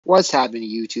what's happening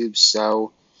YouTube.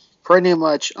 So pretty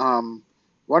much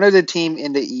one of the team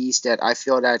in the East that I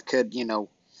feel that could,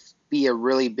 be a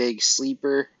really big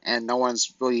sleeper and no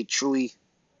one's really truly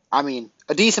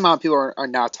a decent amount of people are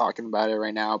not talking about it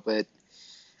right now, but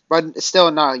it's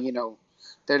still not,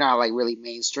 they're not like really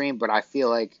mainstream, but I feel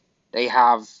like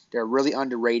they're really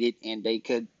underrated and they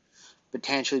could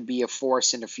potentially be a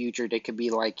force in the future. They could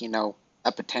be like,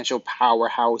 a potential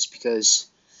powerhouse because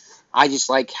I just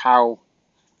like how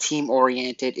team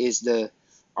oriented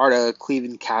are the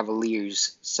Cleveland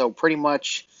Cavaliers. So pretty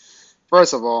much,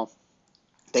 first of all,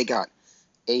 they got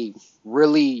a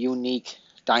really unique,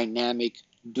 dynamic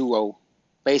duo.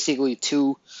 Basically,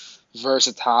 two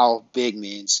versatile big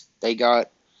men. They got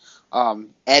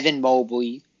Evan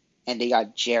Mobley and they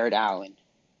got Jared Allen.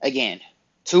 Again,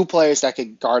 two players that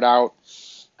could guard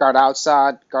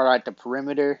outside, guard at the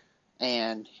perimeter,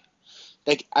 and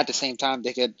they at the same time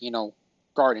they could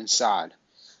guard inside.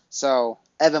 So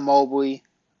Evan Mobley,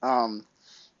 um,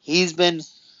 he's been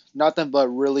nothing but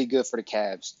really good for the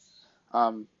Cavs.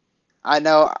 Um, I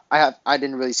know I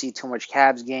didn't really see too much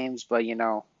Cavs games, but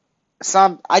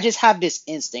I just have this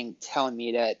instinct telling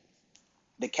me that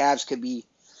the Cavs could be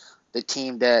the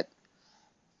team that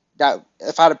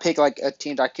if I had to pick like a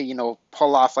team that could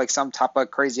pull off like some type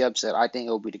of crazy upset, I think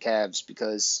it would be the Cavs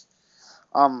because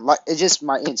like it's just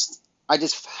my instinct. I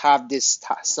just have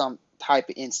some type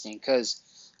of instinct because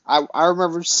I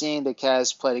remember seeing the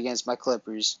Cavs play against my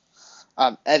Clippers.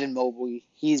 Evan Mobley,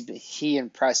 he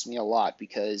impressed me a lot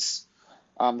because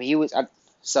he was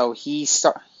so he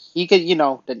could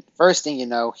the first thing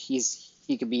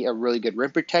he could be a really good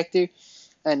rim protector,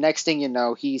 and next thing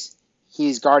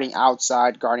he's guarding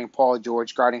outside, guarding Paul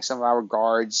George, guarding some of our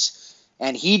guards,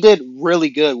 and he did really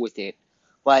good with it.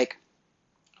 Like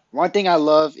one thing I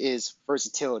love is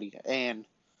versatility, and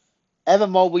Evan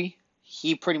Mobley,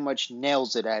 he pretty much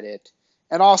nails it at it.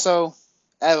 And also,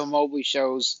 Evan Mobley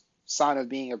shows sign of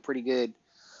being a pretty good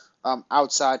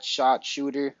outside shot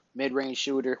shooter, mid-range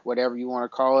shooter, whatever you want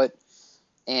to call it.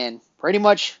 And pretty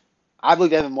much, I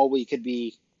believe Evan Mobley could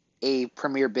be a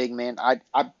premier big man. I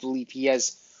believe he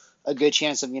has a good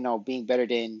chance of being better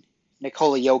than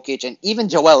Nikola Jokic and even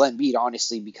Joel Embiid,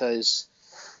 honestly, because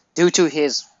due to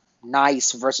his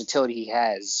nice versatility he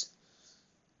has,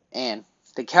 and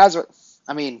the Cavs are,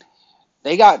 I mean,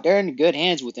 they're in good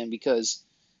hands with him because,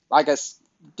 like us,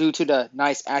 due to the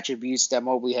nice attributes that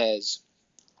Mobley has.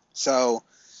 So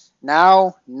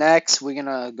now next we're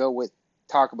gonna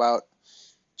talk about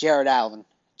Jared Allen.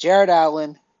 Jared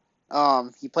Allen,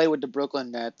 he played with the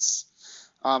Brooklyn Nets.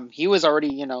 He was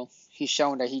already, he's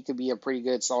shown that he could be a pretty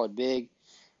good, solid big.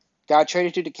 Got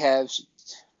traded to the Cavs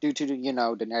due to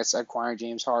the Nets acquiring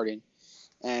James Harden,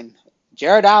 and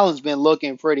Jared Allen's been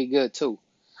looking pretty good too.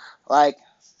 Like,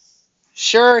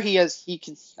 sure, he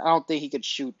can. I don't think he could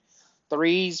shoot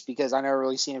threes because I never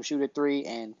really seen him shoot a three,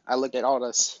 and I looked at all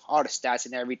the stats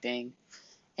and everything,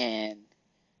 and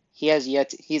he's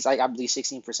like I believe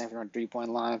 16% from the 3 point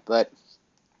line. But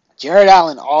Jared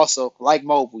Allen also, like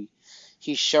Mobley,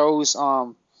 he shows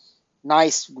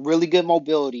nice, really good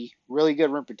mobility, really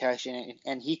good rim protection,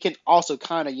 and he can also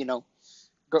kind of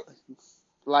go,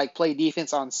 like play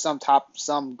defense on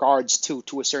some guards too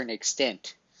to a certain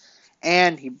extent,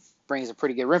 and he brings a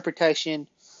pretty good rim protection.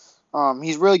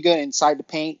 He's really good inside the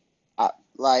paint.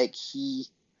 Like he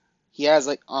has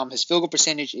like his field goal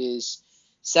percentage is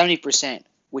 70%,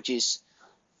 which is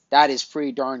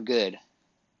pretty darn good.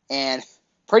 And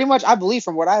pretty much I believe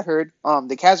from what I've heard,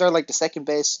 the Cavs are like the second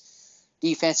best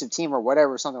defensive team or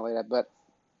whatever, something like that.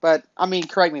 But I mean,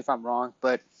 correct me if I'm wrong,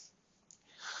 but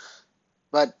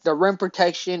the rim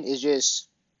protection is just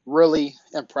really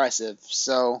impressive.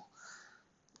 So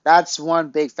that's one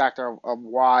big factor of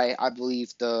why I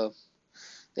believe the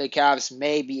Cavs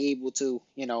may be able to,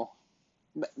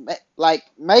 like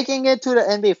making it to the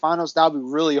NBA Finals. That'll be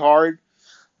really hard.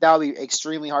 That'll be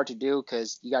extremely hard to do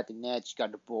because you got the Nets, you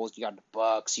got the Bulls, you got the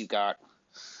Bucks, you got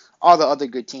all the other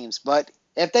good teams. But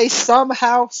if they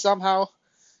somehow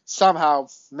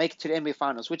make it to the NBA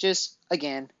Finals, which is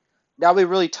again that'll be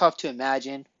really tough to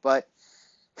imagine. But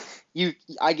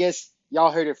I guess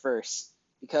y'all heard it first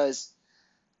because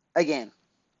again,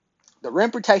 the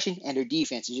rim protection and their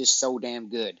defense is just so damn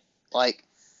good. Like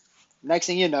next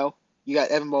thing you know, you got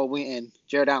Evan Mobley and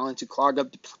Jared Allen to clog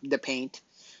up the paint,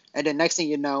 and then next thing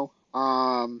you know,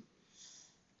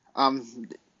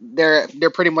 they're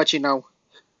pretty much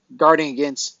guarding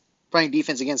against playing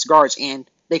defense against guards, and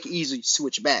they can easily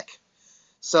switch back.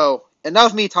 So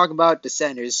enough of me talking about the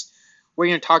centers. We're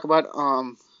gonna talk about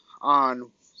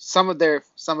on some of their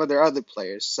other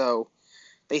players. So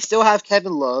they still have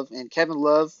Kevin Love, and Kevin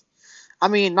Love, I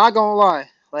mean, not gonna lie,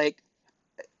 Like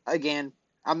again,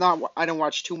 I don't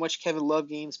watch too much Kevin Love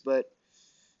games, but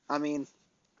I mean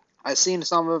I've seen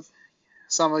some of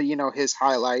his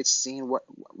highlights, seen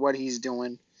what he's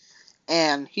doing,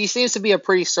 and he seems to be a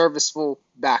pretty serviceable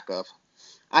backup.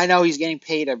 I know he's getting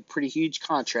paid a pretty huge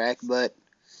contract, but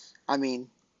I mean,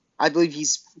 I believe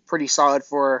he's pretty solid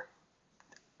for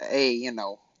a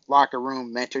locker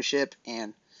room mentorship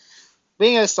and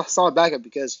being a solid backup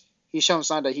because he's shown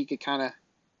sign that he could kind of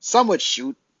somewhat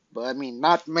shoot, but I mean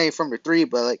not maybe from the three,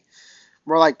 but like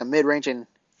more like the mid range and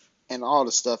all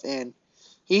the stuff. And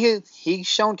he's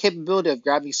shown capability of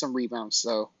grabbing some rebounds.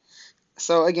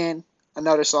 So again,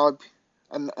 another solid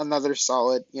another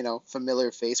solid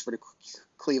familiar face for the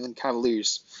Cleveland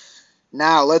Cavaliers.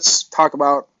 Now let's talk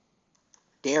about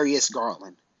Darius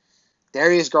Garland.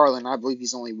 Darius Garland, I believe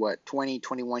he's only what 20,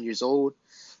 21 years old,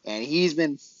 and he's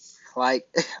been like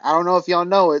I don't know if y'all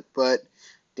know it, but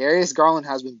Darius Garland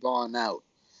has been balling out.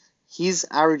 He's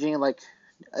averaging like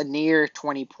a near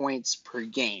 20 points per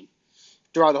game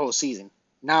throughout the whole season.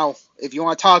 Now, if you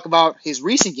want to talk about his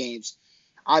recent games,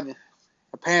 I've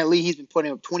apparently he's been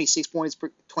putting up 26 points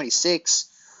per 26,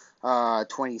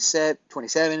 27,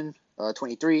 27,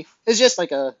 23. It's just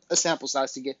like a sample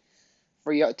size to get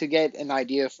for y'all to get an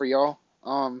idea for y'all.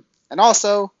 And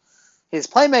also his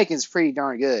playmaking is pretty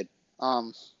darn good.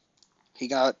 Um, he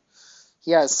got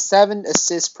he has 7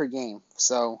 assists per game,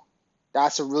 so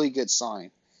that's a really good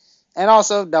sign. And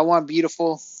also that one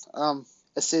beautiful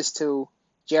assist to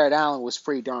Jared Allen was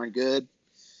pretty darn good.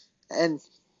 And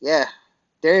yeah,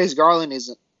 Darius Garland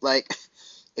is like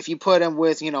if you put him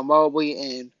with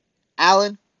Mobley and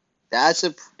Allen, that's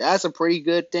a pretty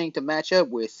good thing to match up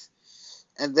with.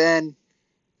 And then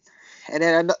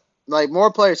like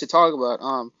more players to talk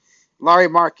about. Larry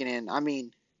Markkinen. I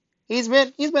mean, he's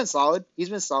been solid. He's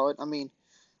been solid. I mean,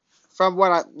 from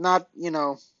what I not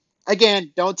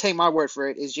again, don't take my word for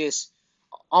it. It's just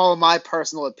all of my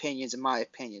personal opinions and my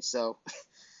opinions. So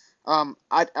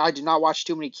I do not watch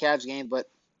too many Cavs games, but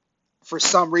for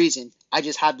some reason I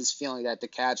just have this feeling that the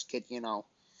Cavs could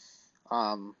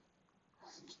um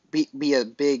be a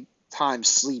big time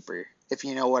sleeper if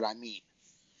you know what I mean.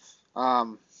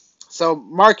 Um, so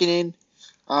marketing,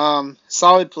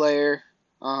 solid player,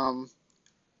 um,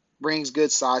 brings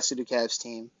good size to the Cavs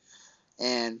team.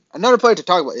 And another player to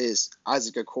talk about is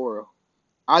Isaac Okoro.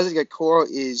 Isaac Okoro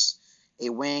is a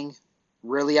wing,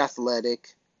 really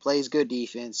athletic, plays good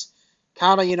defense.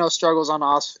 Kind of struggles on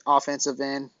the offensive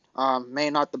end. May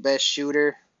not the best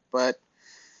shooter, but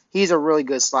he's a really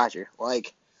good slasher.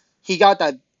 Like he got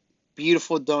that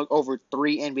beautiful dunk over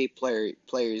 3 NBA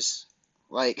players.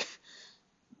 Like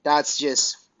that's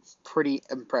just pretty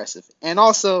impressive. And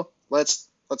also, let's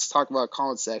talk about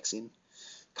Colin Sexton.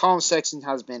 Colin Sexton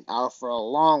has been out for a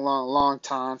long, long, long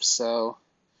time. So,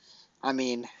 I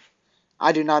mean,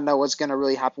 I do not know what's gonna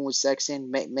really happen with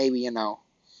Sexton. Maybe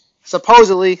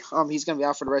supposedly, he's gonna be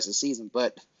out for the rest of the season.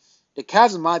 But the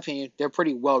Cavs, in my opinion, they're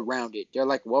pretty well rounded. They're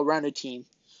like a well rounded team,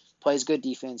 plays good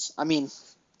defense. I mean,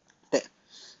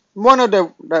 one of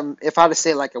the if I had to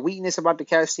say like a weakness about the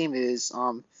Cavs team is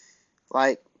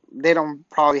like they don't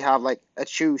probably have like a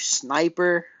true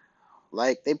sniper.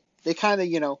 Like they kind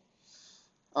of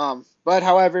but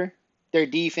however their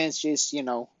defense just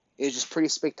is just pretty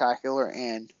spectacular,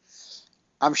 and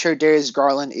I'm sure Darius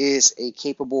Garland is a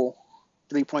capable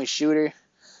 3 point shooter.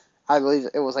 I believe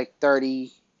it was like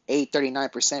 38,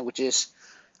 39%, which is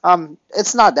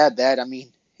it's not that bad. I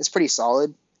mean it's pretty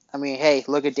solid. I mean hey,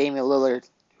 look at Damian Lillard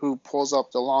who pulls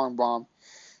up the long bomb.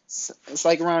 It's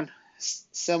like around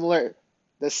similar.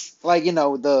 This like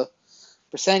the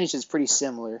percentage is pretty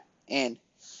similar, and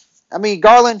I mean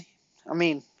Garland. I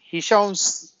mean he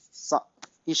shows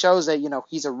that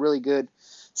he's a really good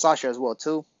slasher as well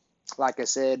too. Like I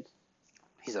said,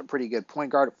 he's a pretty good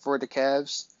point guard for the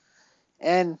Cavs,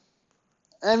 and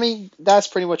I mean that's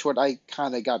pretty much what I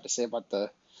kind of got to say about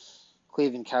the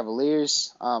Cleveland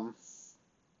Cavaliers.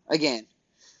 Again,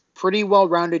 pretty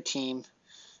well-rounded team.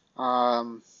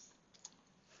 Um,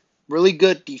 really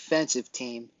good defensive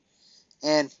team,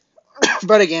 and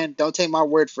but again, don't take my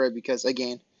word for it because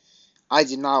again, I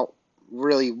did not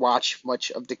really watch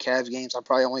much of the Cavs games. I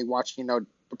probably only watched, the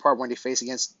part when they face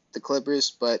against the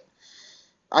Clippers, but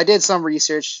I did some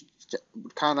research,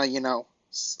 kind of,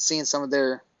 seeing some of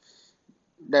their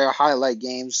highlight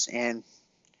games, and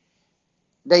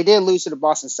they did lose to the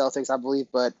Boston Celtics, I believe,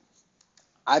 but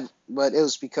it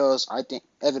was because I think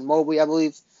Evan Mobley, I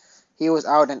believe, he was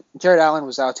out, and Jared Allen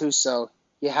was out too, so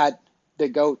you had the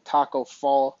GOAT Taco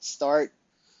Fall start.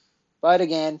 But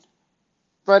again,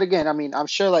 I mean, I'm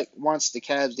sure like once the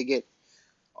Cavs they get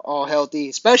all healthy,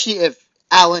 especially if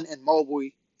Allen and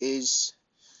Mobley is.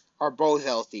 are both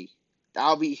healthy.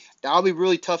 That'll be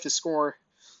really tough to score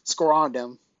on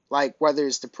them. Like whether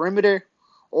it's the perimeter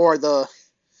or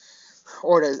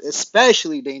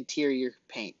especially the interior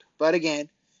paint. But again,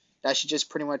 that should just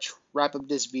pretty much wrap up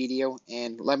this video,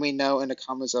 and let me know in the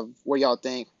comments of what y'all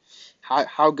think.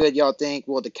 How good y'all think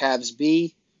will the Cavs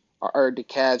be? Or the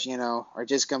Cavs, are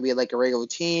just gonna be like a regular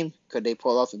team? Could they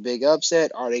pull off a big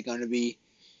upset? Are they gonna be,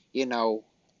 you know,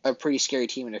 a pretty scary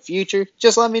team in the future?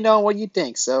 Just let me know what you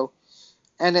think. So,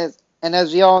 and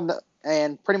as we all know,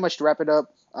 and pretty much to wrap it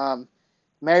up,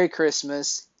 Merry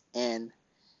Christmas and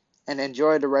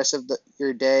enjoy the rest of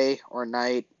your day or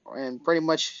night, and pretty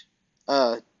much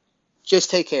uh, just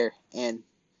take care. And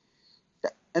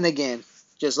again,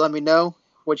 just let me know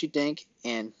what you think,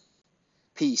 and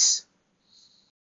peace.